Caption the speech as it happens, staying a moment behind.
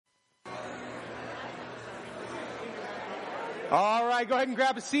All right, go ahead and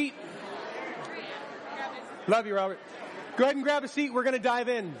grab a seat. Love you, Robert. Go ahead and grab a seat. We're going to dive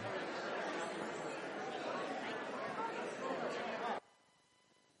in.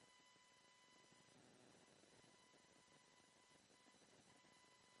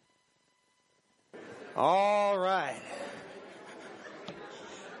 All right.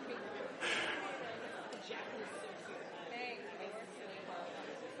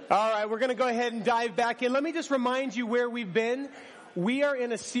 All right, we're going to go ahead and dive back in. Let me just remind you where we've been. We are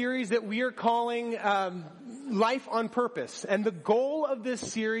in a series that we are calling Life on Purpose. And the goal of this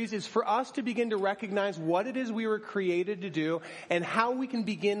series is for us to begin to recognize what it is we were created to do and how we can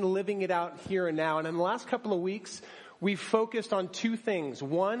begin living it out here and now. And in the last couple of weeks, we've focused on two things.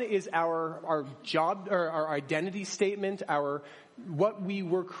 One is our job, or our identity statement, what we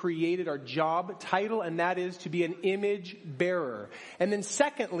were created, our job title, and that is to be an image bearer. And then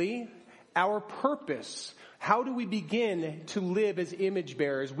secondly, our purpose. How do we begin to live as image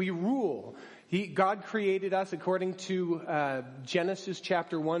bearers? We rule. God created us, according to Genesis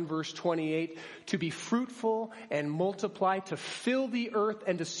chapter 1, verse 28, to be fruitful and multiply, to fill the earth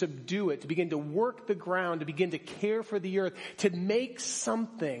and to subdue it, to begin to work the ground, to begin to care for the earth, to make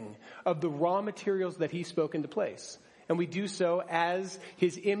something of the raw materials that He spoke into place. And we do so as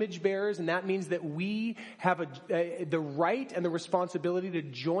His image bearers, and that means that we have the right and the responsibility to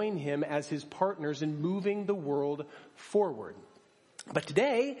join Him as His partners in moving the world forward. But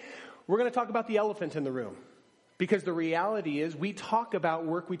today, we're going to talk about the elephant in the room. Because the reality is, we talk about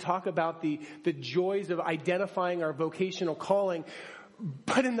work, we talk about the joys of identifying our vocational calling,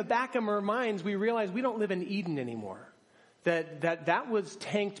 but in the back of our minds, we realize we don't live in Eden anymore. That was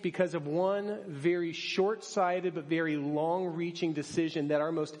tanked because of one very short-sighted but very long-reaching decision that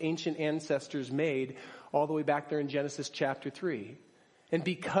our most ancient ancestors made all the way back there in Genesis chapter 3. And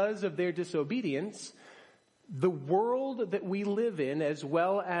because of their disobedience, the world that we live in, as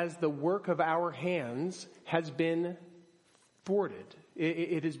well as the work of our hands, has been thwarted.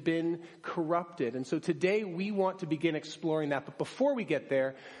 It has been corrupted. And so today we want to begin exploring that. But before we get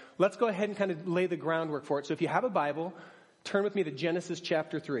there, let's go ahead and kind of lay the groundwork for it. So if you have a Bible, turn with me to Genesis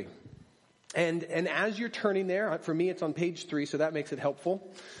chapter 3. And as you're turning there, for me it's on page 3, so that makes it helpful.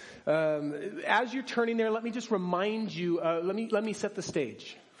 As you're turning there, let me just remind you, let me set the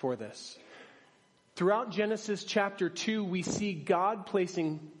stage for this. Throughout Genesis chapter 2, we see God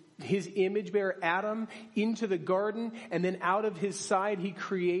placing His image bearer Adam into the garden, and then out of his side He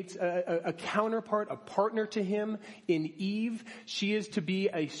creates a counterpart, a partner to him in Eve. She is to be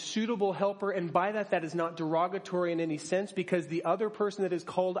a suitable helper, and by that is not derogatory in any sense, because the other person that is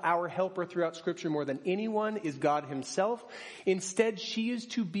called our helper throughout Scripture more than anyone is God Himself. Instead, she is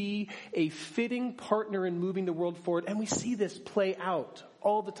to be a fitting partner in moving the world forward, and we see this play out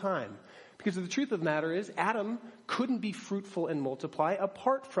all the time. Because the truth of the matter is, Adam couldn't be fruitful and multiply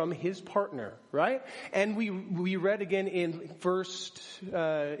apart from his partner, right? And we read again in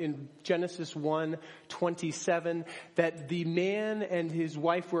Genesis 1:27 that the man and his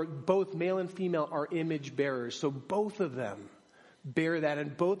wife were both male and female are image bearers. So both of them bear that,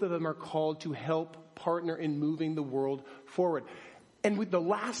 and both of them are called to help partner in moving the world forward. And with the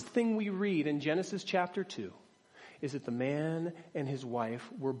last thing we read in Genesis chapter 2 is that the man and his wife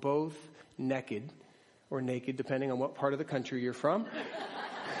were both naked, or naked depending on what part of the country you're from.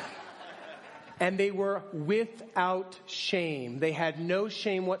 And they were without shame. They had no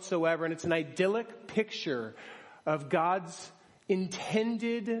shame whatsoever. And it's an idyllic picture of God's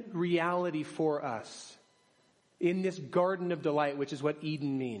intended reality for us in this garden of delight, which is what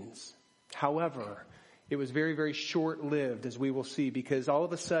Eden means. However, it was very, very short-lived, as we will see, because all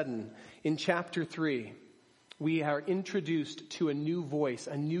of a sudden, in chapter 3, we are introduced to a new voice,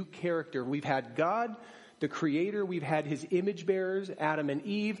 a new character. We've had God, the Creator. We've had His image bearers, Adam and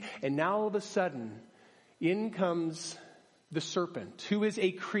Eve. And now all of a sudden, in comes the serpent, who is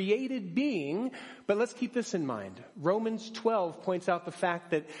a created being. But let's keep this in mind. Romans 12 points out the fact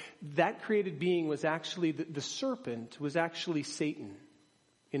that that created being was actually, the serpent was actually Satan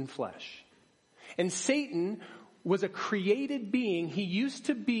in flesh. And Satan was a created being. He used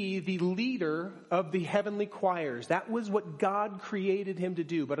to be the leader of the heavenly choirs. That was what God created him to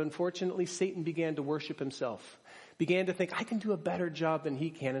do. But unfortunately, Satan began to worship himself, began to think, I can do a better job than he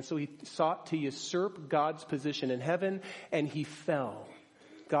can. And so he sought to usurp God's position in heaven, and he fell.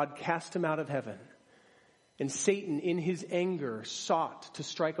 God cast him out of heaven. And Satan, in his anger, sought to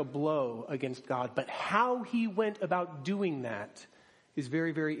strike a blow against God. But how he went about doing that is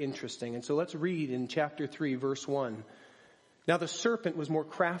very, very interesting. And so let's read in chapter 3, verse 1. Now the serpent was more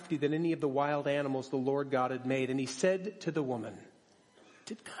crafty than any of the wild animals the Lord God had made. And he said to the woman,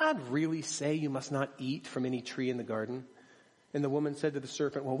 did God really say you must not eat from any tree in the garden? And the woman said to the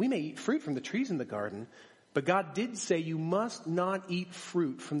serpent, well, we may eat fruit from the trees in the garden, but God did say you must not eat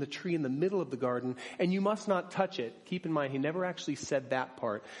fruit from the tree in the middle of the garden, and you must not touch it. Keep in mind, he never actually said that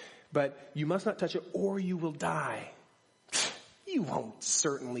part. But you must not touch it or you will die. You won't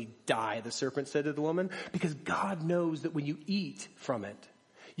certainly die, the serpent said to the woman, because God knows that when you eat from it,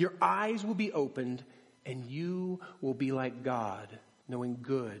 your eyes will be opened and you will be like God, knowing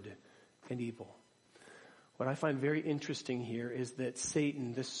good and evil. What I find very interesting here is that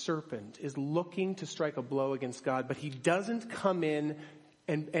Satan, the serpent, is looking to strike a blow against God, but he doesn't come in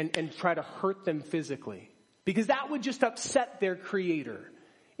and try to hurt them physically, because that would just upset their creator.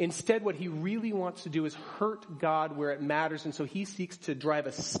 Instead, what he really wants to do is hurt God where it matters, and so he seeks to drive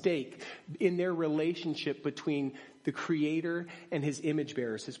a stake in their relationship between the creator and his image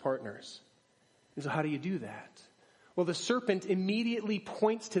bearers, his partners. And so how do you do that? Well, the serpent immediately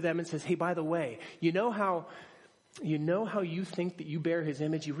points to them and says, hey, by the way, you know how you think that you bear his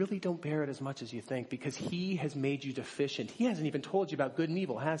image? You really don't bear it as much as you think, because he has made you deficient. He hasn't even told you about good and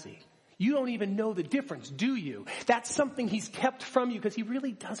evil, has he? You don't even know the difference, do you? That's something he's kept from you because he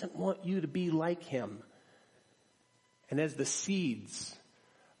really doesn't want you to be like him. And as the seeds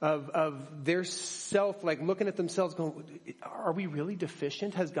of their self, like looking at themselves going, are we really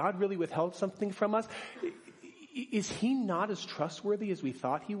deficient? Has God really withheld something from us? Is he not as trustworthy as we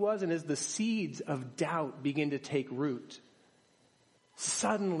thought he was? And as the seeds of doubt begin to take root,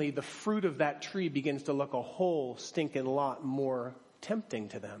 suddenly the fruit of that tree begins to look a whole stinking lot more tempting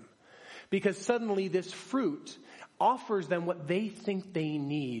to them. Because suddenly this fruit offers them what they think they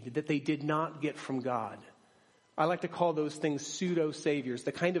need that they did not get from God. I like to call those things pseudo-saviors,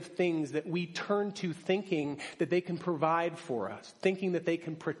 the kind of things that we turn to thinking that they can provide for us, thinking that they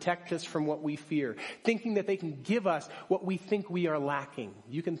can protect us from what we fear, thinking that they can give us what we think we are lacking.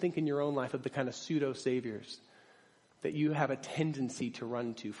 You can think in your own life of the kind of pseudo-saviors that you have a tendency to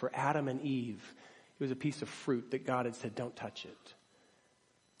run to. For Adam and Eve, it was a piece of fruit that God had said, don't touch it.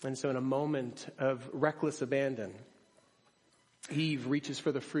 And so in a moment of reckless abandon, Eve reaches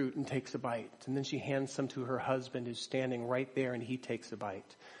for the fruit and takes a bite. And then she hands some to her husband who's standing right there, and he takes a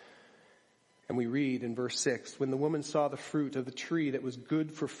bite. And we read in verse 6, when the woman saw the fruit of the tree that was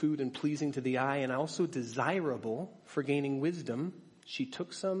good for food and pleasing to the eye and also desirable for gaining wisdom, she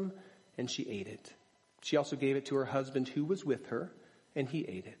took some and she ate it. She also gave it to her husband who was with her, and he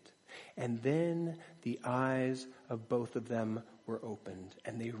ate it. And then the eyes of both of them were opened,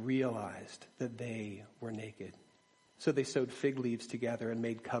 and they realized that they were naked. So they sewed fig leaves together and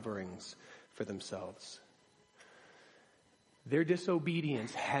made coverings for themselves. Their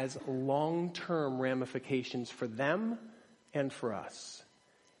disobedience has long-term ramifications for them and for us.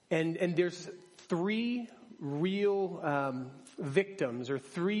 And there's three real victims, or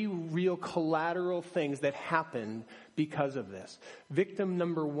three real collateral things that happen because of this. Victim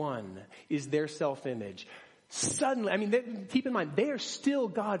number one is their self-image. Suddenly, keep in mind, they are still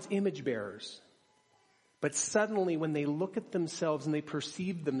God's image bearers. But suddenly when they look at themselves and they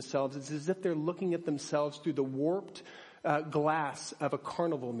perceive themselves, it's as if they're looking at themselves through the warped glass of a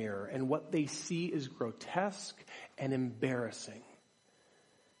carnival mirror. And what they see is grotesque and embarrassing.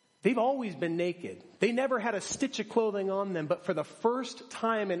 They've always been naked. They never had a stitch of clothing on them. But for the first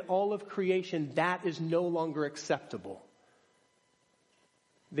time in all of creation, that is no longer acceptable.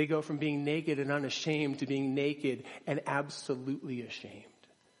 They go from being naked and unashamed to being naked and absolutely ashamed.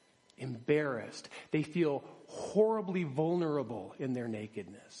 Embarrassed. They feel horribly vulnerable in their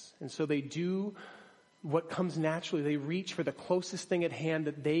nakedness. And so they do what comes naturally. They reach for the closest thing at hand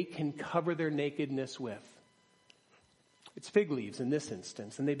that they can cover their nakedness with. It's fig leaves in this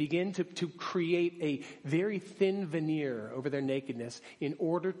instance. And they begin to create a very thin veneer over their nakedness in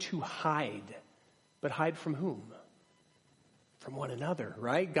order to hide. But hide from whom? From one another,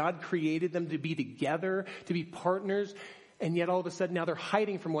 right? God created them to be together, to be partners. And yet all of a sudden now they're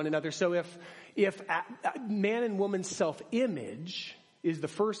hiding from one another. So if man and woman's self-image is the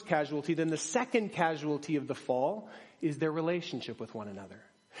first casualty, then the second casualty of the fall is their relationship with one another.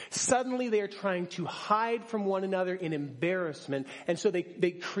 Suddenly they are trying to hide from one another in embarrassment. And so they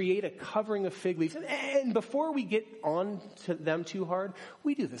create a covering of fig leaves. And before we get on to them too hard,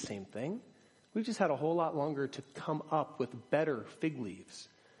 we do the same thing. We've just had a whole lot longer to come up with better fig leaves.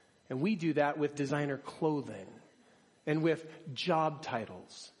 And we do that with designer clothing, and with job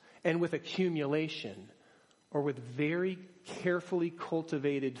titles, and with accumulation, or with very carefully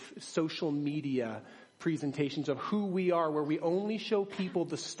cultivated social media presentations of who we are, where we only show people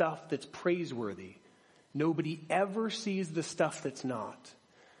the stuff that's praiseworthy. Nobody ever sees the stuff that's not.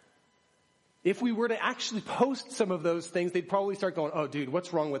 If we were to actually post some of those things, they'd probably start going, oh, dude,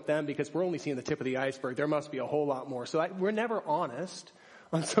 what's wrong with them? Because we're only seeing the tip of the iceberg. There must be a whole lot more. So we're never honest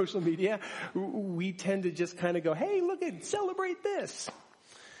on social media. We tend to just kind of go, hey, look at, celebrate this.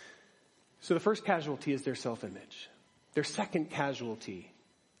 So the first casualty is their self-image. Their second casualty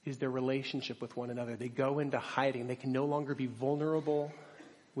is their relationship with one another. They go into hiding. They can no longer be vulnerable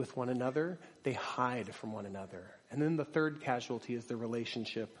with one another. They hide from one another. And then the third casualty is the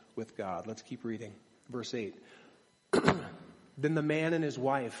relationship with God. Let's keep reading. Verse 8. Then the man and his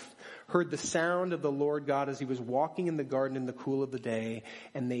wife heard the sound of the Lord God as he was walking in the garden in the cool of the day,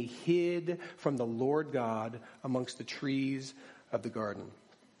 and they hid from the Lord God amongst the trees of the garden.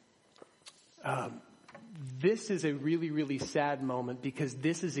 This is a really, really sad moment because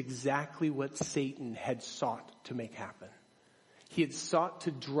this is exactly what Satan had sought to make happen. He had sought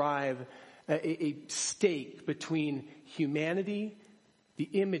to drive a stake between humanity, the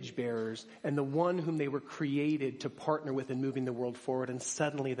image bearers, and the one whom they were created to partner with in moving the world forward. And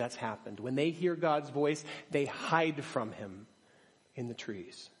suddenly that's happened. When they hear God's voice, they hide from him in the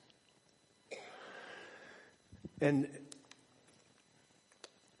trees. And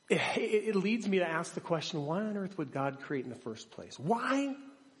it leads me to ask the question, why on earth would God create in the first place? Why,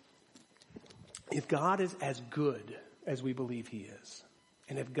 if God is as good as we believe he is,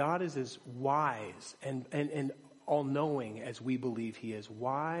 and if God is as wise and all-knowing as we believe he is,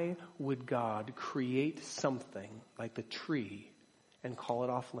 why would God create something like the tree and call it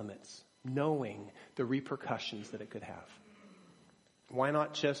off limits, knowing the repercussions that it could have? Why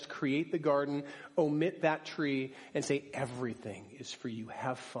not just create the garden, omit that tree, and say everything is for you,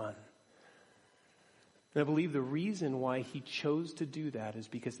 have fun? And I believe the reason why he chose to do that is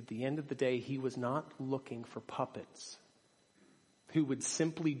because at the end of the day, he was not looking for puppets who would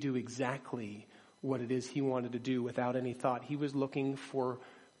simply do exactly what it is he wanted to do without any thought. He was looking for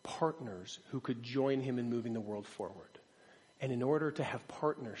partners who could join him in moving the world forward. And in order to have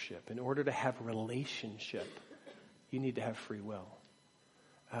partnership, in order to have relationship, you need to have free will.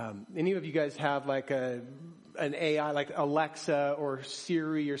 Any of you guys have like an AI like Alexa or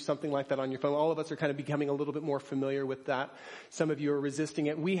Siri or something like that on your phone? All of us are kind of becoming a little bit more familiar with that. Some of you are resisting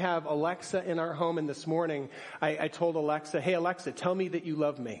it. We have Alexa in our home, and this morning I told Alexa, hey Alexa, tell me that you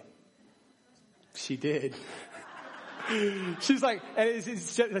love me. She did. She's like, and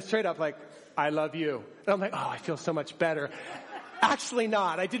it's straight up like, I love you. And I'm like, oh, I feel so much better. Actually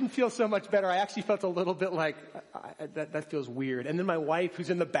not. I didn't feel so much better. I actually felt a little bit like, that feels weird. And then my wife, who's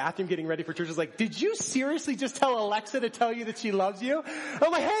in the bathroom getting ready for church, is like, did you seriously just tell Alexa to tell you that she loves you?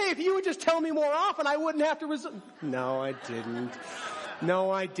 I'm like, hey, if you would just tell me more often, I wouldn't have to No, I didn't. No,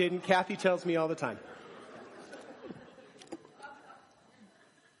 I didn't. Kathy tells me all the time.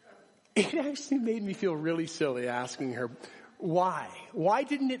 It actually made me feel really silly asking her, why? Why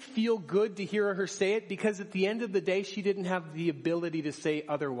didn't it feel good to hear her say it? Because at the end of the day, she didn't have the ability to say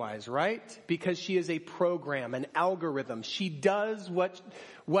otherwise, right? Because she is a program, an algorithm. She does what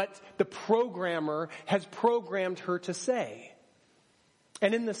the programmer has programmed her to say.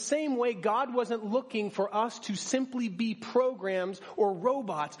 And in the same way, God wasn't looking for us to simply be programs or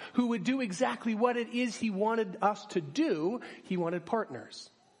robots who would do exactly what it is he wanted us to do. He wanted partners.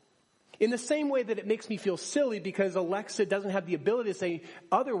 In the same way that it makes me feel silly because Alexa doesn't have the ability to say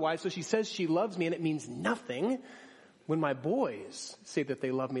otherwise, so she says she loves me and it means nothing. When my boys say that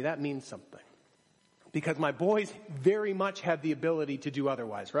they love me, that means something. Because my boys very much have the ability to do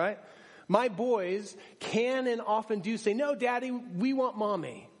otherwise, right? My boys can and often do say, no, Daddy, we want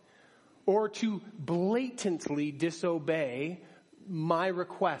Mommy. Or to blatantly disobey my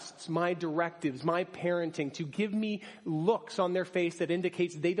requests, my directives, my parenting, to give me looks on their face that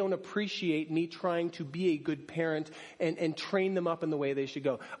indicates they don't appreciate me trying to be a good parent and train them up in the way they should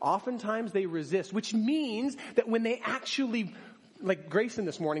go. Oftentimes they resist, which means that when they actually, like Grayson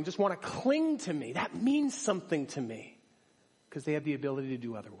this morning, just want to cling to me, that means something to me because they have the ability to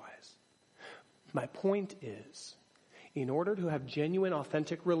do otherwise. My point is, in order to have genuine,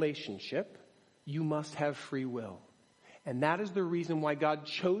 authentic relationship, you must have free will. And that is the reason why God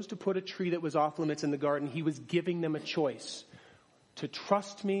chose to put a tree that was off limits in the garden. He was giving them a choice to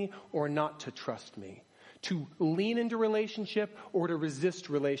trust me or not to trust me, to lean into relationship or to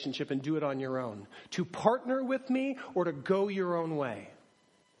resist relationship and do it on your own, to partner with me or to go your own way.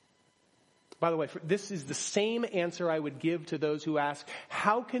 By the way, this is the same answer I would give to those who ask,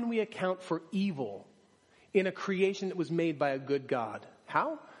 how can we account for evil in a creation that was made by a good God?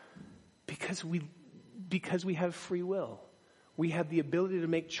 How? Because we have free will. We have the ability to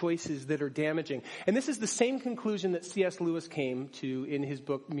make choices that are damaging. And this is the same conclusion that C.S. Lewis came to in his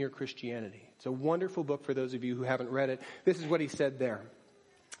book, Mere Christianity. It's a wonderful book for those of you who haven't read it. This is what he said there.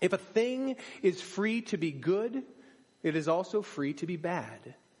 If a thing is free to be good, it is also free to be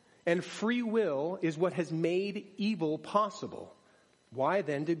bad. And free will is what has made evil possible. Why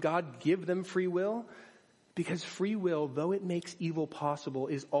then did God give them free will? Because free will, though it makes evil possible,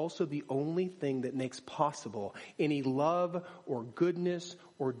 is also the only thing that makes possible any love or goodness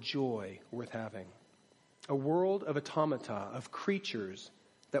or joy worth having. A world of automata, of creatures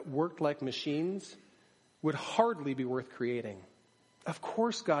that worked like machines, would hardly be worth creating. Of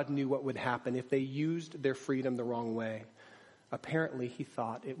course God knew what would happen if they used their freedom the wrong way. Apparently he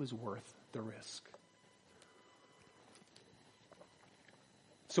thought it was worth the risk.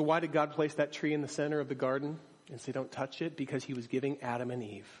 So why did God place that tree in the center of the garden and say don't touch it? Because he was giving Adam and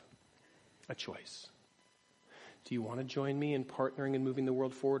Eve a choice. Do you want to join me in partnering and moving the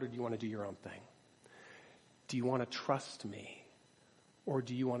world forward, or do you want to do your own thing? Do you want to trust me, or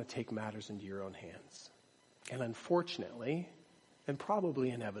do you want to take matters into your own hands? And unfortunately, and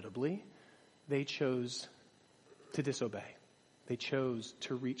probably inevitably, they chose to disobey. They chose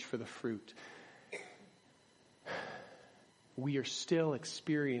to reach for the fruit. We are still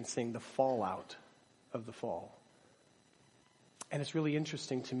experiencing the fallout of the fall. And it's really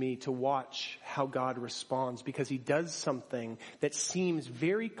interesting to me to watch how God responds, because he does something that seems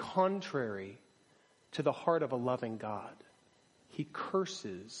very contrary to the heart of a loving God. He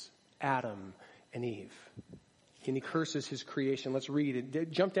curses Adam and Eve. And he curses his creation. Let's read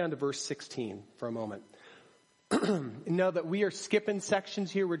it. Jump down to verse 16 for a moment. Now that we are skipping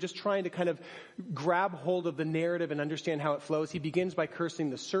sections here, we're just trying to kind of grab hold of the narrative and understand how it flows. He begins by cursing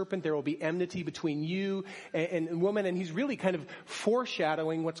the serpent. There will be enmity between you and woman. And he's really kind of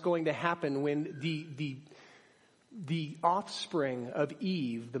foreshadowing what's going to happen when the offspring of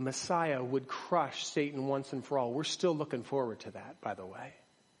Eve, the Messiah, would crush Satan once and for all. We're still looking forward to that, by the way.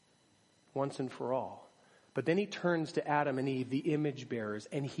 Once and for all. But then he turns to Adam and Eve, the image bearers,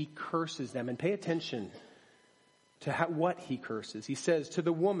 and he curses them. And pay attention to what he curses. He says to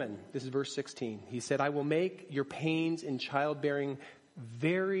the woman, this is verse 16, he said, I will make your pains in childbearing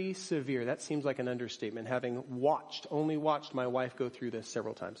very severe. That seems like an understatement, having only watched my wife go through this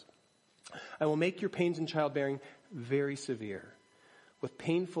several times. I will make your pains in childbearing very severe. With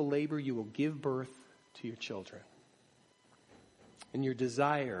painful labor you will give birth to your children. And your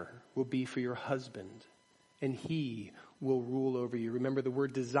desire will be for your husband, and he will rule over you. Remember, the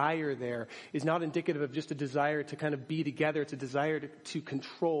word desire there is not indicative of just a desire to kind of be together. It's a desire to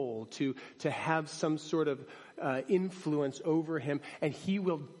control, to have some sort of influence over him. And he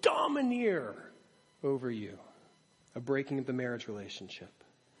will domineer over you. A breaking of the marriage relationship.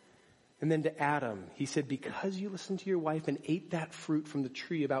 And then to Adam, he said, because you listened to your wife and ate that fruit from the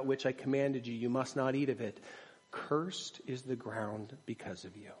tree about which I commanded you, you must not eat of it. Cursed is the ground because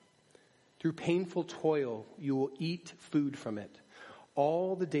of you. Through painful toil, you will eat food from it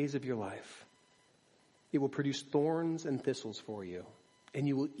all the days of your life. It will produce thorns and thistles for you, and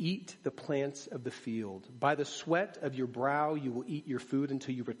you will eat the plants of the field. By the sweat of your brow, you will eat your food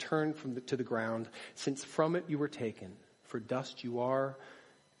until you return to the ground, since from it you were taken. For dust you are,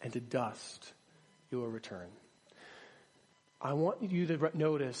 and to dust you will return. I want you to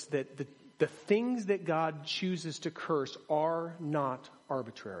notice that the things that God chooses to curse are not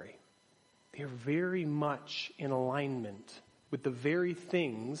arbitrary. They're very much in alignment with the very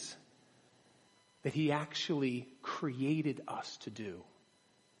things that he actually created us to do.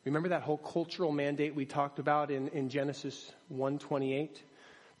 Remember that whole cultural mandate we talked about in Genesis 1:28?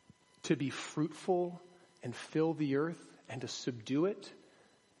 To be fruitful and fill the earth and to subdue it.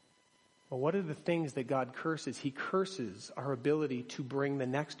 Well, what are the things that God curses? He curses our ability to bring the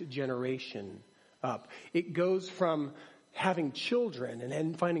next generation up. It goes from having children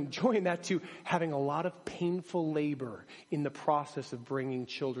and finding joy in that to having a lot of painful labor in the process of bringing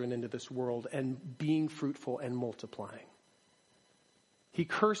children into this world and being fruitful and multiplying. He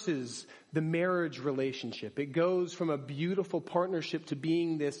curses the marriage relationship. It goes from a beautiful partnership to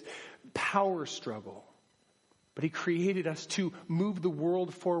being this power struggle. But he created us to move the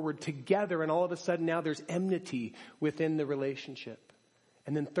world forward together, and all of a sudden now there's enmity within the relationship.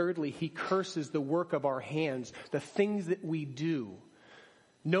 And then thirdly, he curses the work of our hands, the things that we do.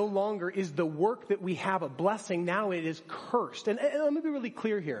 No longer is the work that we have a blessing, now it is cursed. And let me be really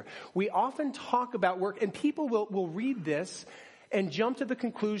clear here. We often talk about work, and people will read this and jump to the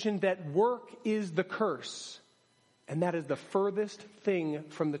conclusion that work is the curse. And that is the furthest thing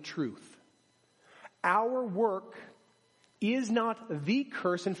from the truth. Our work is not the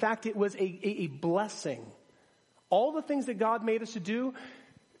curse. In fact, it was a blessing. All the things that God made us to do,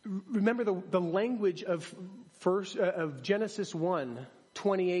 remember the language of Genesis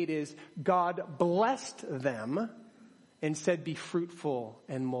 1:28 is God blessed them and said, be fruitful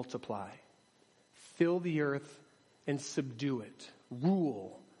and multiply. Fill the earth and subdue it.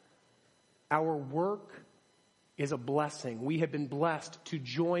 Rule. Our work is a blessing. We have been blessed to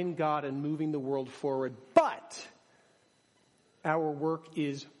join God in moving the world forward, but our work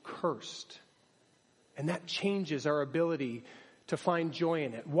is cursed. And that changes our ability to find joy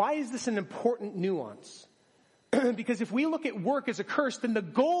in it. Why is this an important nuance? Because if we look at work as a curse, then the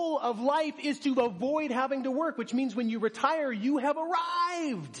goal of life is to avoid having to work, which means when you retire, you have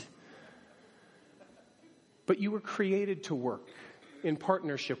arrived. But you were created to work in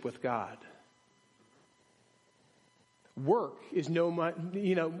partnership with God. Work is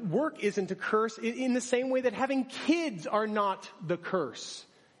work isn't a curse in the same way that having kids are not the curse.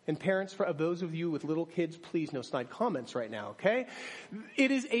 And parents, for those of you with little kids, please no snide comments right now, okay?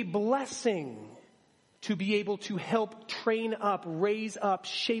 It is a blessing to be able to help train up, raise up,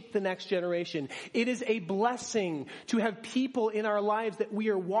 shape the next generation. It is a blessing to have people in our lives that we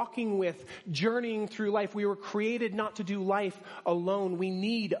are walking with, journeying through life. We were created not to do life alone. We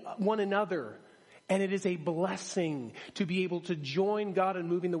need one another. And it is a blessing to be able to join God in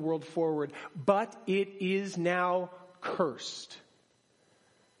moving the world forward. But it is now cursed.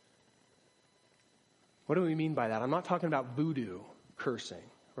 What do we mean by that? I'm not talking about voodoo cursing,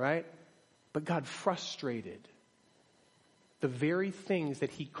 right? But God frustrated the very things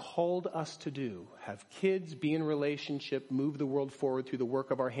that he called us to do. Have kids, be in relationship, move the world forward through the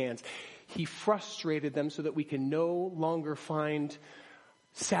work of our hands. He frustrated them so that we can no longer find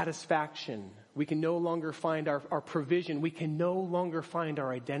satisfaction. We can no longer find our provision. We can no longer find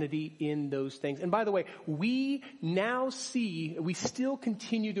our identity in those things. And by the way, we still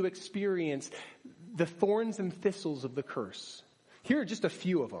continue to experience the thorns and thistles of the curse. Here are just a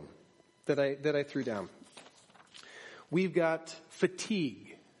few of them that I threw down. We've got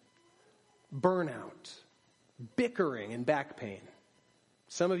fatigue, burnout, bickering, and back pain.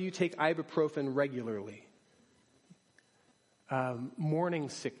 Some of you take ibuprofen regularly. Morning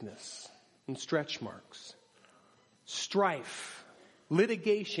sickness and stretch marks. Strife,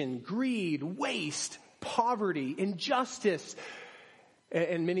 litigation, greed, waste, poverty, injustice,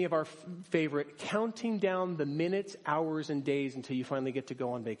 and many of our favorite, counting down the minutes, hours, and days until you finally get to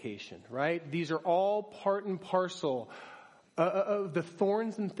go on vacation, right? These are all part and parcel of the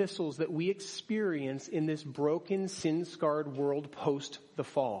thorns and thistles that we experience in this broken, sin-scarred world post the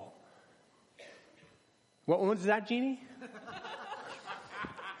fall. What one was that, Jeannie?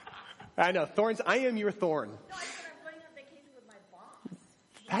 I know, thorns. I am your thorn. No, I said I'm going on vacation with my boss.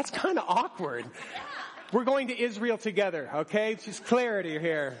 That's kind of awkward. Yeah. We're going to Israel together, okay? Just clarity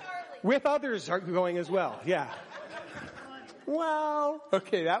here. With others are going as well, yeah. Wow.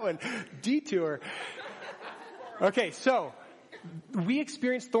 Okay, that one. Detour. Okay, so we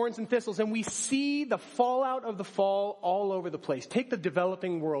experience thorns and thistles, and we see the fallout of the fall all over the place. Take the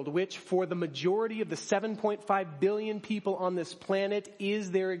developing world, which for the majority of the 7.5 billion people on this planet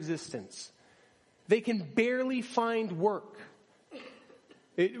is their existence. They can barely find work.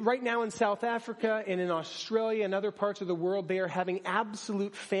 Right now in South Africa and in Australia and other parts of the world, they are having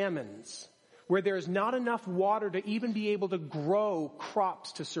absolute famines where there is not enough water to even be able to grow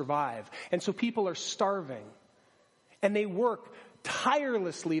crops to survive. And so people are starving. And they work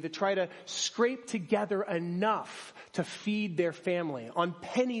tirelessly to try to scrape together enough to feed their family on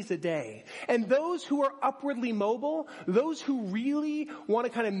pennies a day. And those who are upwardly mobile, those who really want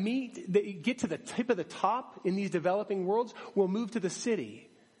to kind of get to the tip of the top in these developing worlds, will move to the city,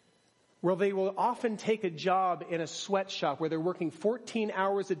 where they will often take a job in a sweatshop where they're working 14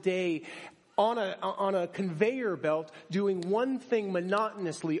 hours a day on a conveyor belt doing one thing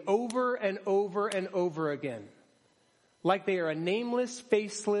monotonously over and over and over again. Like they are a nameless,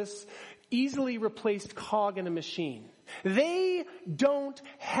 faceless, easily replaced cog in a machine. They don't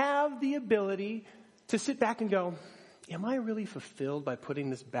have the ability to sit back and go, am I really fulfilled by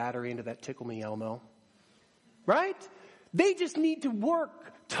putting this battery into that Tickle Me Elmo? Right? They just need to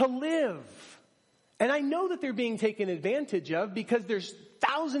work to live. And I know that they're being taken advantage of because there's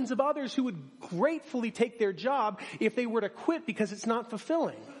thousands of others who would gratefully take their job if they were to quit because it's not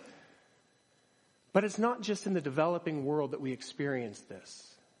fulfilling. But it's not just in the developing world that we experience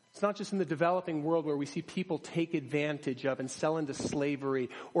this. It's not just in the developing world where we see people take advantage of and sell into slavery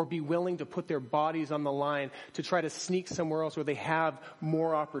or be willing to put their bodies on the line to try to sneak somewhere else where they have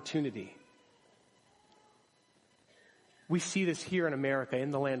more opportunity. We see this here in America,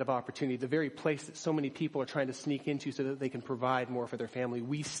 in the land of opportunity, the very place that so many people are trying to sneak into so that they can provide more for their family.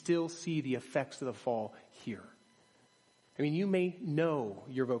 We still see the effects of the fall here. I mean, you may know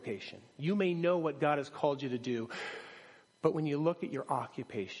your vocation. You may know what God has called you to do. But when you look at your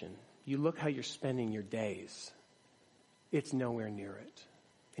occupation, you look how you're spending your days, it's nowhere near it.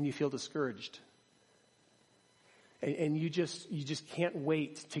 And you feel discouraged. And you just can't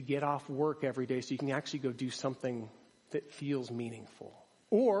wait to get off work every day so you can actually go do something that feels meaningful.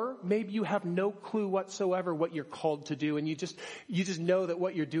 Or maybe you have no clue whatsoever what you're called to do, and you just know that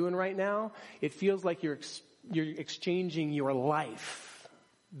what you're doing right now, it feels like you're exchanging your life,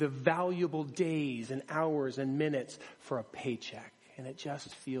 the valuable days and hours and minutes, for a paycheck, and it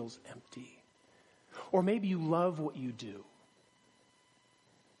just feels empty. Or maybe you love what you do,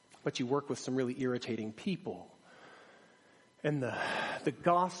 but you work with some really irritating people. And the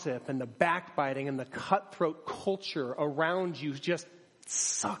gossip and the backbiting and the cutthroat culture around you just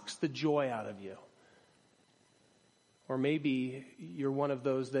sucks the joy out of you. Or maybe you're one of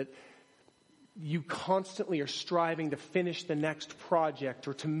those that you constantly are striving to finish the next project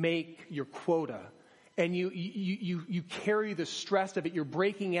or to make your quota. And you carry the stress of it. You're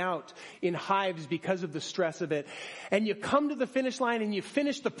breaking out in hives because of the stress of it. And you come to the finish line and you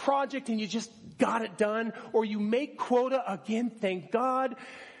finish the project and you just got it done. Or you make quota again, thank God.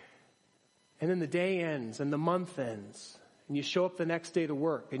 And then the day ends and the month ends. And you show up the next day to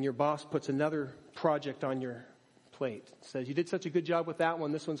work and your boss puts another project on your plate. Says, you did such a good job with that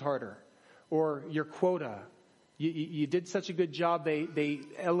one, this one's harder. Or your quota. You did such a good job, they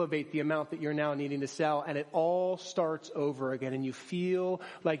elevate the amount that you're now needing to sell, and it all starts over again, and you feel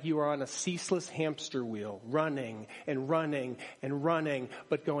like you are on a ceaseless hamster wheel, running and running and running,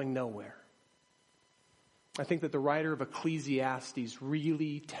 but going nowhere. I think that the writer of Ecclesiastes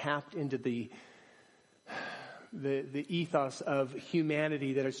really tapped into the ethos of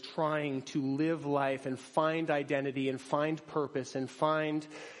humanity that is trying to live life and find identity and find purpose and find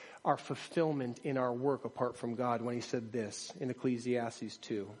our fulfillment in our work apart from God, when he said this in Ecclesiastes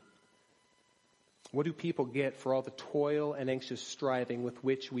 2. What do people get for all the toil and anxious striving with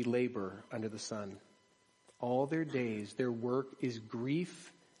which we labor under the sun? All their days, their work is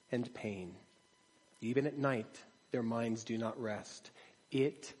grief and pain. Even at night, their minds do not rest.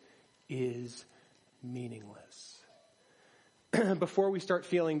 It is meaningless. Before we start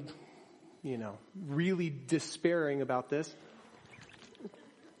feeling, really despairing about this,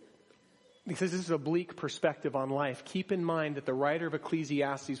 because this is a bleak perspective on life, keep in mind that the writer of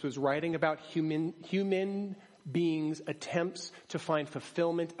Ecclesiastes was writing about human beings' attempts to find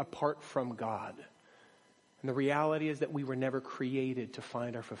fulfillment apart from God. And the reality is that we were never created to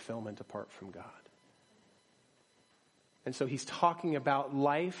find our fulfillment apart from God. And so he's talking about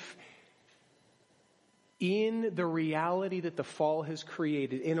life in the reality that the fall has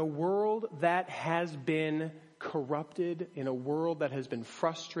created, in a world that has been corrupted, in a world that has been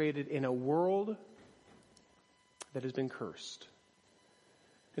frustrated, in a world that has been cursed.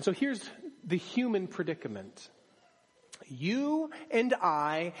 And so here's the human predicament. You and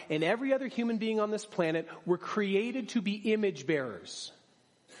I and every other human being on this planet were created to be image bearers,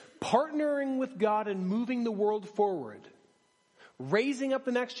 partnering with God and moving the world forward, raising up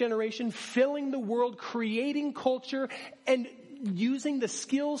the next generation, filling the world, creating culture, and using the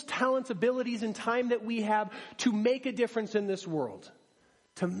skills, talents, abilities, and time that we have to make a difference in this world,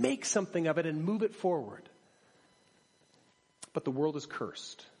 to make something of it and move it forward. But the world is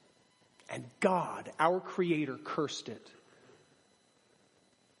cursed. And God, our Creator, cursed it.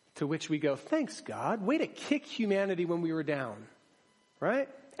 To which we go, thanks God, way to kick humanity when we were down. Right?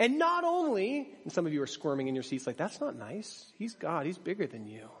 And not only, and some of you are squirming in your seats like, that's not nice. He's God. He's bigger than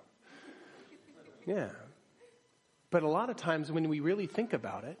you. Yeah. But a lot of times when we really think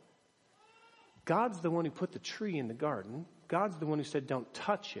about it, God's the one who put the tree in the garden. God's the one who said, don't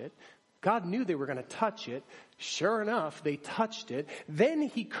touch it. God knew they were going to touch it. Sure enough, they touched it. Then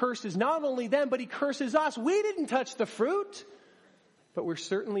he curses not only them, but he curses us. We didn't touch the fruit, but we're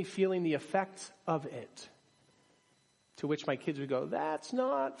certainly feeling the effects of it. To which my kids would go, that's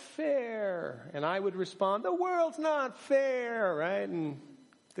not fair. And I would respond, the world's not fair, right? And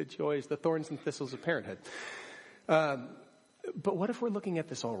the joys, the thorns and thistles of parenthood. But what if we're looking at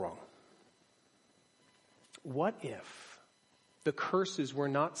this all wrong? What if the curses were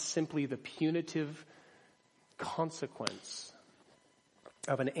not simply the punitive consequence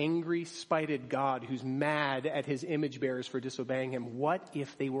of an angry, spited God who's mad at his image bearers for disobeying him? What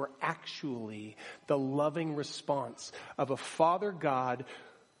if they were actually the loving response of a Father God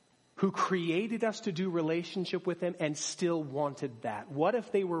who created us to do relationship with him and still wanted that? What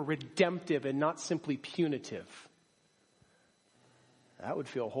if they were redemptive and not simply punitive? That would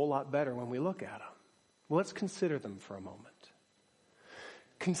feel a whole lot better when we look at them. Well, let's consider them for a moment.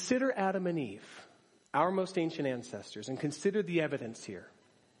 Consider Adam and Eve, our most ancient ancestors, and consider the evidence here.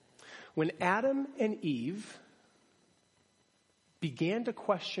 When Adam and Eve began to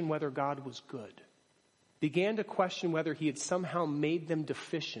question whether God was good, began to question whether he had somehow made them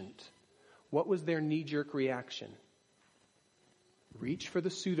deficient, what was their knee-jerk reaction? Reach for the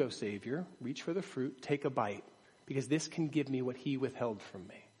pseudo-savior, reach for the fruit, take a bite, because this can give me what he withheld from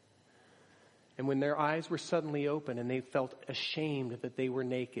me. And when their eyes were suddenly open and they felt ashamed that they were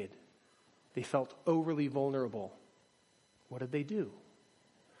naked, they felt overly vulnerable, what did they do?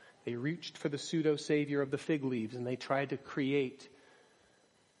 They reached for the pseudo-savior of the fig leaves and they tried to create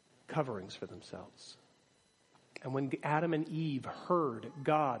coverings for themselves. And when Adam and Eve heard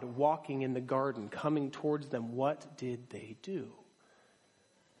God walking in the garden, coming towards them, what did they do?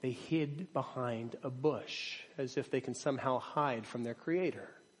 They hid behind a bush as if they can somehow hide from their Creator.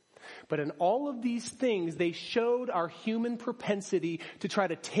 But in all of these things, they showed our human propensity to try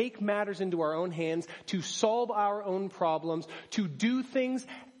to take matters into our own hands, to solve our own problems, to do things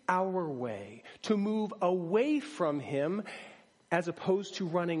our way, to move away from Him as opposed to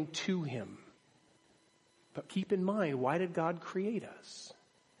running to Him. But keep in mind, why did God create us?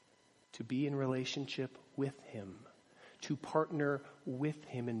 To be in relationship with Him, to partner with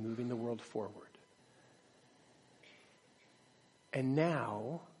Him in moving the world forward. And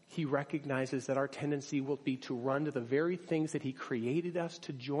now He recognizes that our tendency will be to run to the very things that He created us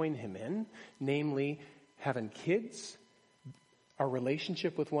to join Him in, namely having kids, our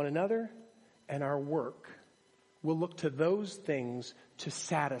relationship with one another, and our work. We'll look to those things to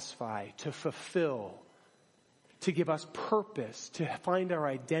satisfy, to fulfill, to give us purpose, to find our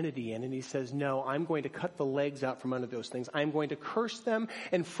identity in. And He says, no, I'm going to cut the legs out from under those things. I'm going to curse them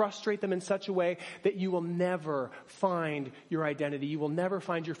and frustrate them in such a way that you will never find your identity. You will never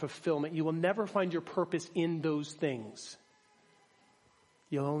find your fulfillment. You will never find your purpose in those things.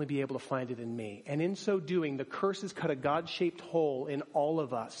 You'll only be able to find it in me. And in so doing, the curse has cut a God-shaped hole in all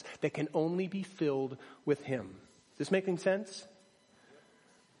of us that can only be filled with Him. Is this making sense?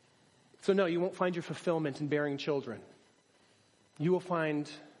 So no, you won't find your fulfillment in bearing children. You will find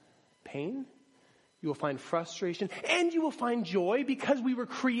pain, you will find frustration, and you will find joy because we were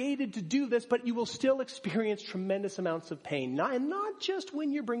created to do this, but you will still experience tremendous amounts of pain. Not just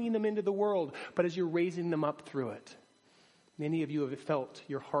when you're bringing them into the world, but as you're raising them up through it. Many of you have felt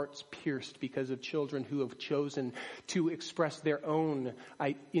your hearts pierced because of children who have chosen to express their own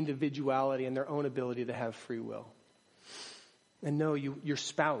individuality and their own ability to have free will. And no, your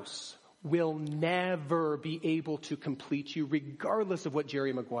spouse will never be able to complete you, regardless of what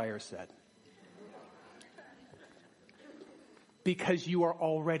Jerry Maguire said. Because you are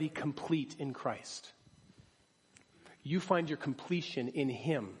already complete in Christ. You find your completion in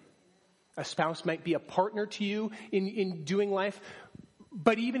Him. A spouse might be a partner to you in doing life,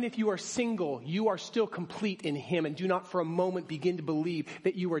 but even if you are single, you are still complete in Him, and do not for a moment begin to believe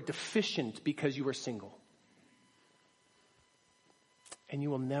that you are deficient because you are single. And you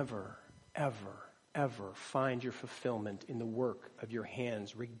will never, ever, ever find your fulfillment in the work of your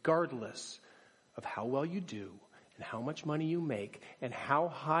hands, regardless of how well you do and how much money you make and how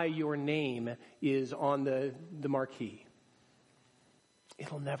high your name is on the marquee.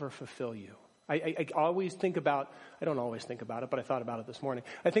 It'll never fulfill you. I always think about, I don't always think about it, but I thought about it this morning.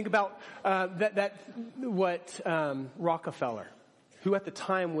 I think about Rockefeller, who at the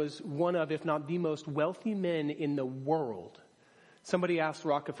time was one of, if not the most wealthy men in the world. Somebody asked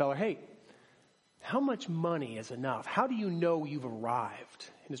Rockefeller, hey, how much money is enough? How do you know you've arrived?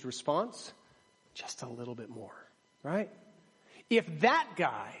 And his response, just a little bit more, right? If that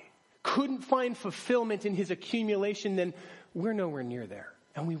guy couldn't find fulfillment in his accumulation, then we're nowhere near there,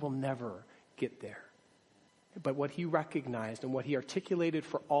 and we will never get there. But what he recognized and what he articulated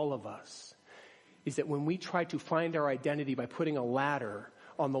for all of us is that when we try to find our identity by putting a ladder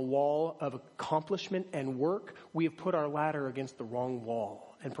on the wall of accomplishment and work, we have put our ladder against the wrong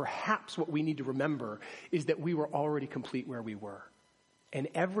wall. And perhaps what we need to remember is that we were already complete where we were. And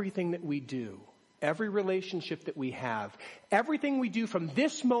everything that we do, every relationship that we have, everything we do from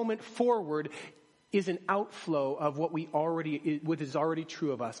this moment forward is an outflow of what is already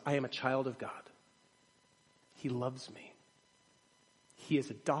true of us. I am a child of God. He loves me. He has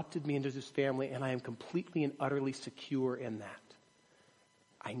adopted me into His family, and I am completely and utterly secure in that.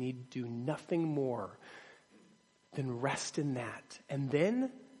 I need do nothing more than rest in that. And then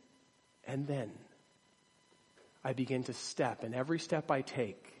I begin to step, and every step I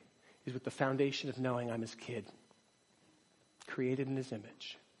take is with the foundation of knowing I'm His kid, created in His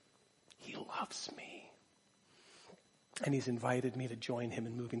image. He loves me. And He's invited me to join Him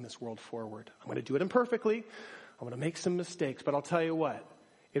in moving this world forward. I'm going to do it imperfectly. I'm going to make some mistakes, but I'll tell you what.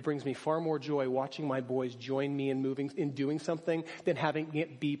 It brings me far more joy watching my boys join me in doing something than having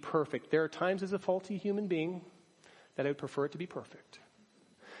it be perfect. There are times as a faulty human being that I would prefer it to be perfect.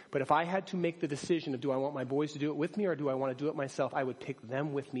 But if I had to make the decision of do I want my boys to do it with me or do I want to do it myself, I would pick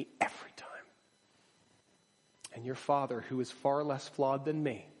them with me every time. And your father, who is far less flawed than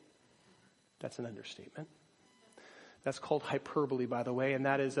me, that's an understatement. That's called hyperbole, by the way, and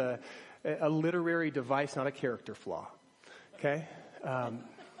that is a literary device, not a character flaw. Okay?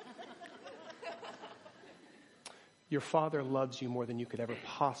 Your father loves you more than you could ever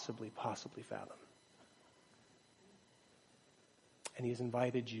possibly fathom. And he has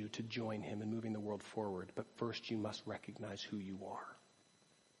invited you to join him in moving the world forward. But first you must recognize who you are.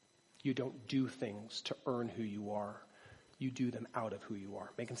 You don't do things to earn who you are. You do them out of who you are.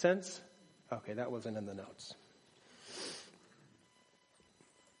 Making sense? Okay, that wasn't in the notes.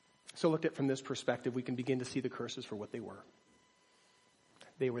 So looked at from this perspective, we can begin to see the curses for what they were.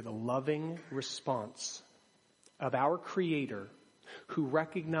 They were the loving response of our Creator, who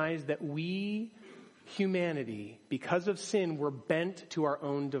recognized that we, humanity, because of sin, were bent to our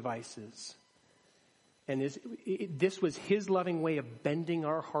own devices. And this was his loving way of bending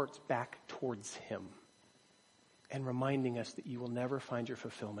our hearts back towards him and reminding us that you will never find your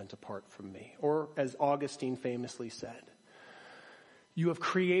fulfillment apart from me. Or as Augustine famously said, you have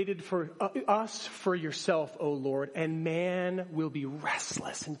created for us for yourself, O Lord, and man will be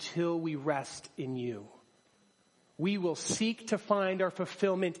restless until we rest in you. We will seek to find our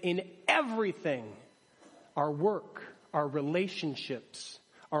fulfillment in everything. Our work, our relationships,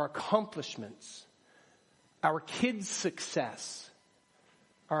 our accomplishments, our kids' success,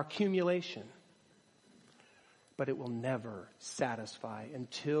 our accumulation. But it will never satisfy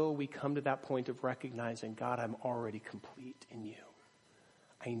until we come to that point of recognizing, God, I'm already complete in you.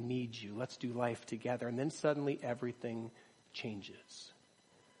 I need you. Let's do life together. And then suddenly everything changes.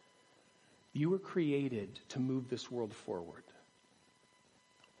 You were created to move this world forward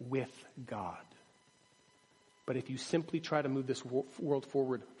with God. But if you simply try to move this world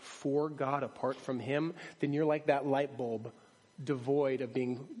forward for God apart from him, then you're like that light bulb devoid of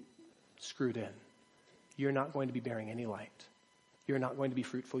being screwed in. You're not going to be bearing any light. You're not going to be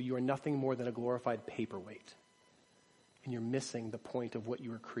fruitful. You are nothing more than a glorified paperweight. And you're missing the point of what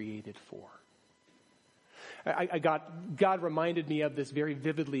you were created for. God reminded me of this very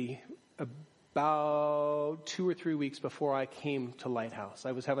vividly about 2 or 3 weeks before I came to Lighthouse.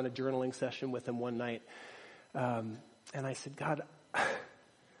 I was having a journaling session with him one night. And I said, God,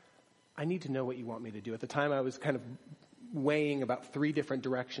 I need to know what you want me to do. At the time, I was kind of weighing about 3 different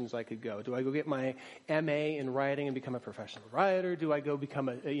directions I could go. Do I go get my MA in writing and become a professional writer? Do I go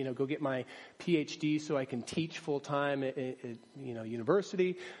become go get my PhD so I can teach full time at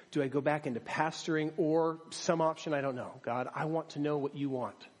university? Do I go back into pastoring or some option? I don't know. God, I want to know what you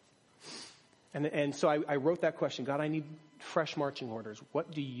want. And so I wrote that question. God, I need fresh marching orders.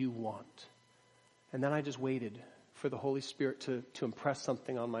 What do you want? And then I just waited for the Holy Spirit to impress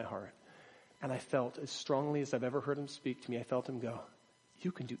something on my heart. And I felt, as strongly as I've ever heard him speak to me, I felt him go,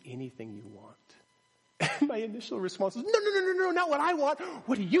 you can do anything you want. And my initial response was, no, not what I want.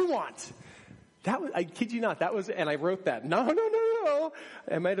 What do you want? That was, I kid you not, that was, and I wrote that. No.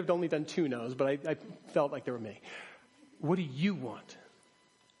 I might have only done 2 no's, but I felt like they were me. What do you want?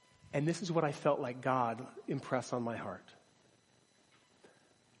 And this is what I felt like God impress on my heart.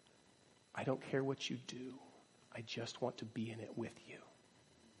 I don't care what you do. I just want to be in it with you.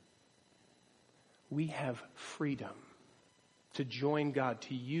 We have freedom to join God,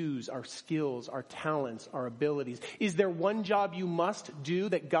 to use our skills, our talents, our abilities. Is there one job you must do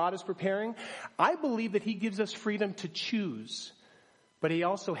that God is preparing? I believe that he gives us freedom to choose, but he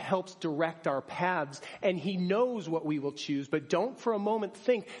also helps direct our paths, and he knows what we will choose. But don't for a moment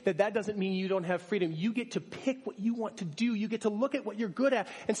think that doesn't mean you don't have freedom. You get to pick what you want to do. You get to look at what you're good at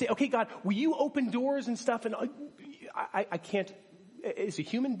and say, okay, God, will you open doors and stuff? And I can't. As a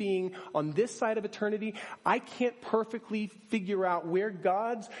human being on this side of eternity, I can't perfectly figure out where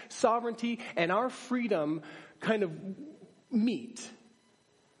God's sovereignty and our freedom kind of meet.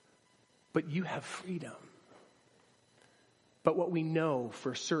 But you have freedom. But what we know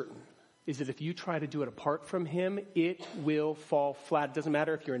for certain is that if you try to do it apart from him, it will fall flat. It doesn't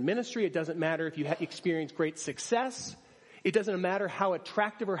matter if you're in ministry. It doesn't matter if you experience great success. It doesn't matter how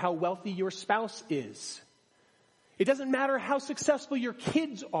attractive or how wealthy your spouse is. It doesn't matter how successful your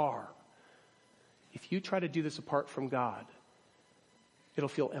kids are. If you try to do this apart from God, it'll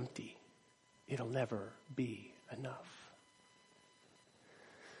feel empty. It'll never be enough.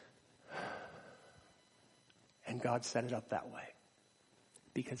 And God set it up that way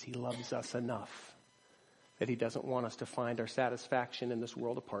because he loves us enough that he doesn't want us to find our satisfaction in this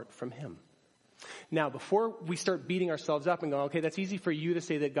world apart from him. Now, before we start beating ourselves up and going, okay, that's easy for you to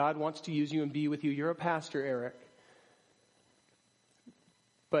say that God wants to use you and be with you. You're a pastor, Eric.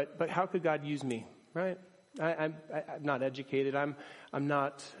 But how could God use me, right? I'm not educated. I'm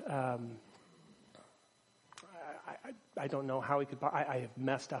not. I don't know how he could. I have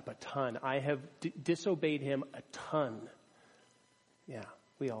messed up a ton. I have disobeyed him a ton. Yeah,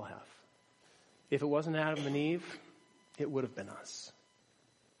 we all have. If it wasn't Adam and Eve, it would have been us.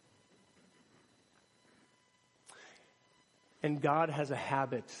 And God has a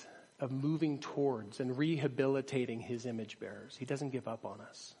habit of moving towards and rehabilitating his image bearers. He doesn't give up on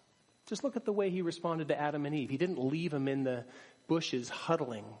us. Just look at the way he responded to Adam and Eve. He didn't leave them in the bushes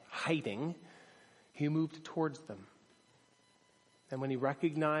huddling, hiding. He moved towards them. And when he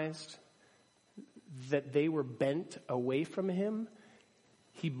recognized that they were bent away from him,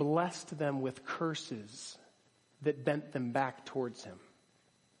 he blessed them with curses that bent them back towards him.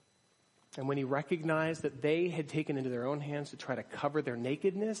 And when he recognized that they had taken into their own hands to try to cover their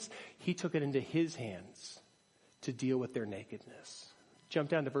nakedness, he took it into his hands to deal with their nakedness. Jump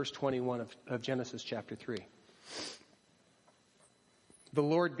down to verse 21 of Genesis chapter 3. The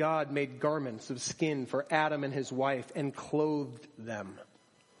Lord God made garments of skin for Adam and his wife and clothed them.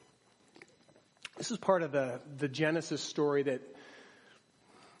 This is part of the Genesis story that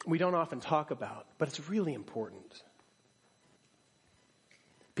we don't often talk about, but it's really important.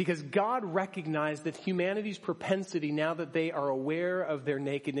 Because God recognized that humanity's propensity, now that they are aware of their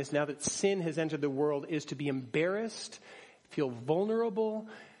nakedness, now that sin has entered the world, is to be embarrassed, feel vulnerable,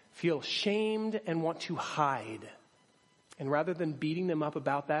 feel shamed, and want to hide. And rather than beating them up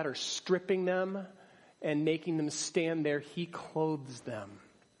about that or stripping them and making them stand there, he clothes them.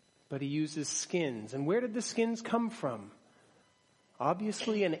 But he uses skins. And where did the skins come from?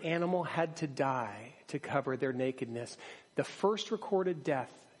 Obviously, an animal had to die to cover their nakedness. The first recorded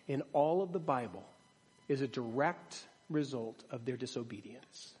death in all of the Bible is a direct result of their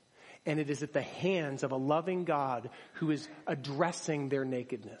disobedience. And it is at the hands of a loving God who is addressing their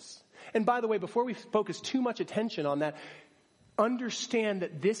nakedness. And by the way, before we focus too much attention on that, understand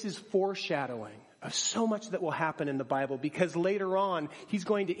that this is foreshadowing of so much that will happen in the Bible, because later on, he's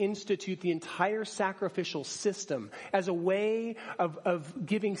going to institute the entire sacrificial system as a way of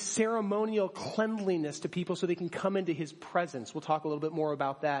giving ceremonial cleanliness to people so they can come into his presence. We'll talk a little bit more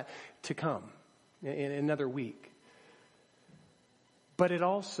about that to come in another week. But it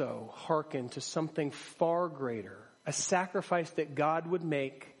also hearkened to something far greater, a sacrifice that God would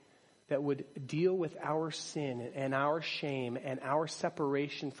make that would deal with our sin and our shame and our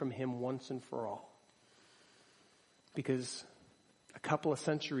separation from him once and for all. Because a couple of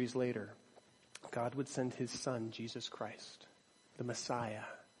centuries later, God would send his son, Jesus Christ, the Messiah,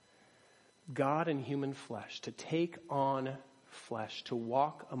 God in human flesh, to take on flesh, to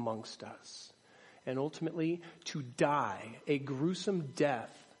walk amongst us, and ultimately to die a gruesome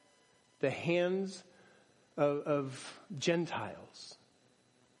death, the hands of Gentiles.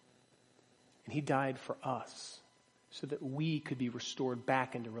 And he died for us so that we could be restored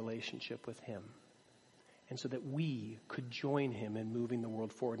back into relationship with him. And so that we could join him in moving the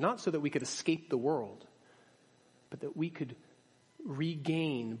world forward. Not so that we could escape the world, but that we could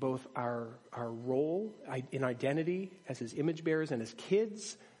regain both our role in identity as his image bearers and as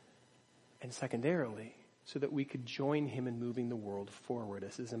kids, and secondarily, so that we could join him in moving the world forward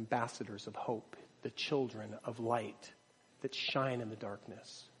as his ambassadors of hope, the children of light that shine in the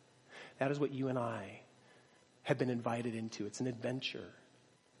darkness. That is what you and I have been invited into. It's an adventure.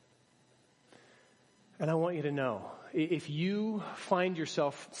 And I want you to know, if you find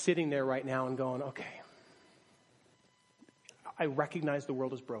yourself sitting there right now and going, okay, I recognize the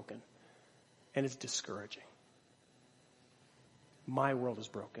world is broken and it's discouraging. My world is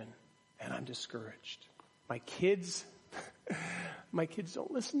broken and I'm discouraged. My kids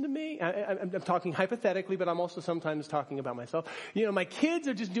don't listen to me. I'm talking hypothetically, but I'm also sometimes talking about myself. You know, my kids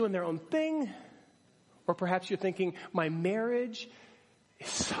are just doing their own thing. Or perhaps you're thinking, my marriage is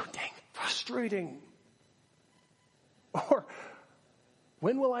so dang frustrating. Or,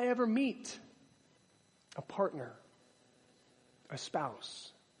 when will I ever meet a partner, a spouse?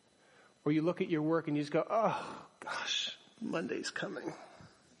 Or you look at your work and you just go, oh, gosh, Monday's coming.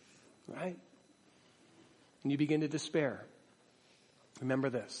 Right? And you begin to despair. Remember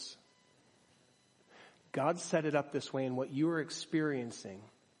this. God set it up this way, and what you are experiencing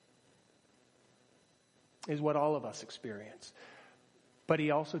is what all of us experience. But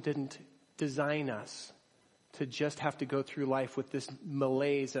he also didn't design us to just have to go through life with this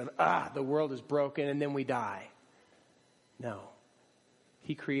malaise of, the world is broken, and then we die. No.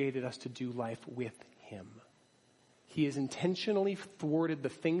 He created us to do life with him. He has intentionally thwarted the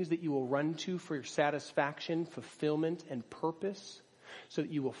things that you will run to for your satisfaction, fulfillment, and purpose, so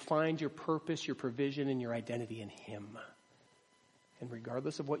that you will find your purpose, your provision, and your identity in him. And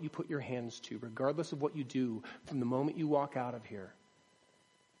regardless of what you put your hands to, regardless of what you do from the moment you walk out of here,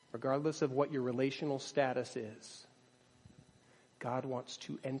 regardless of what your relational status is, God wants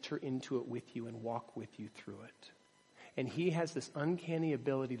to enter into it with you and walk with you through it. And he has this uncanny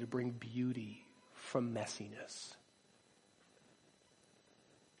ability to bring beauty from messiness.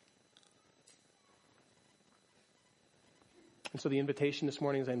 And so the invitation this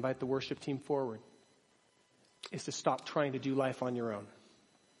morning, as I invite the worship team forward, is to stop trying to do life on your own.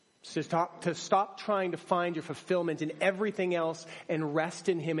 To stop trying to find your fulfillment in everything else and rest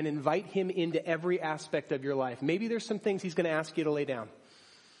in him and invite him into every aspect of your life. Maybe there's some things he's going to ask you to lay down.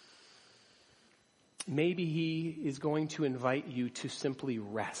 Maybe he is going to invite you to simply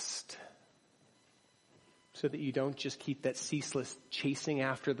rest so that you don't just keep that ceaseless chasing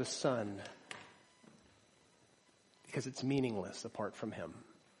after the sun, because it's meaningless apart from him.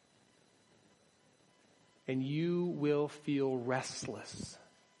 And you will feel restless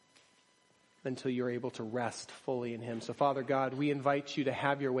until you're able to rest fully in him. So Father God, we invite you to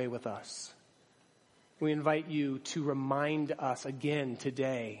have your way with us. We invite you to remind us again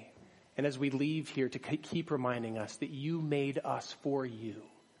today, and as we leave here, to keep reminding us that you made us for you,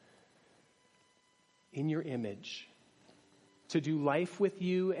 in your image, to do life with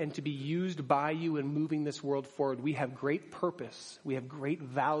you and to be used by you in moving this world forward. We have great purpose. We have great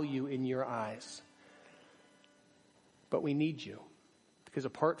value in your eyes. But we need you, because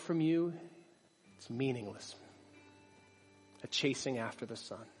apart from you, it's meaningless. A chasing after the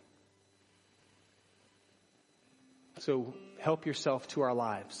sun. So help yourself to our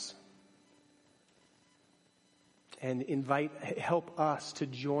lives. And help us to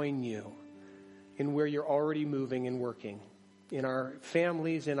join you in where you're already moving and working. In our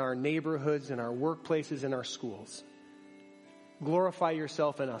families, in our neighborhoods, in our workplaces, in our schools. Glorify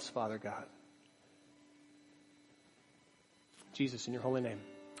yourself in us, Father God. Jesus, in your holy name,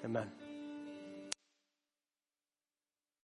 amen.